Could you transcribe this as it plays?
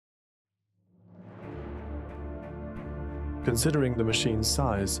Considering the machine's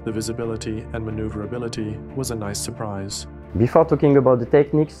size, the visibility and maneuverability was a nice surprise. Before talking about the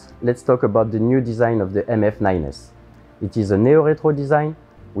techniques, let's talk about the new design of the MF9S. It is a neo-retro design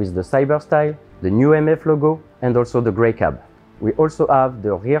with the cyber style, the new MF logo and also the grey cab. We also have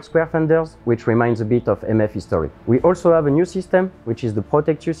the rear square fenders, which reminds a bit of MF history. We also have a new system, which is the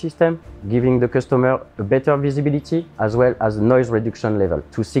Protect You system, giving the customer a better visibility as well as a noise reduction level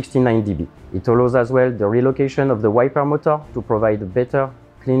to 69 dB. It allows as well the relocation of the wiper motor to provide a better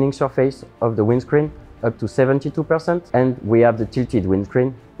cleaning surface of the windscreen up to 72%, and we have the tilted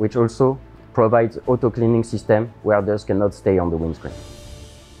windscreen, which also provides auto cleaning system where dust cannot stay on the windscreen.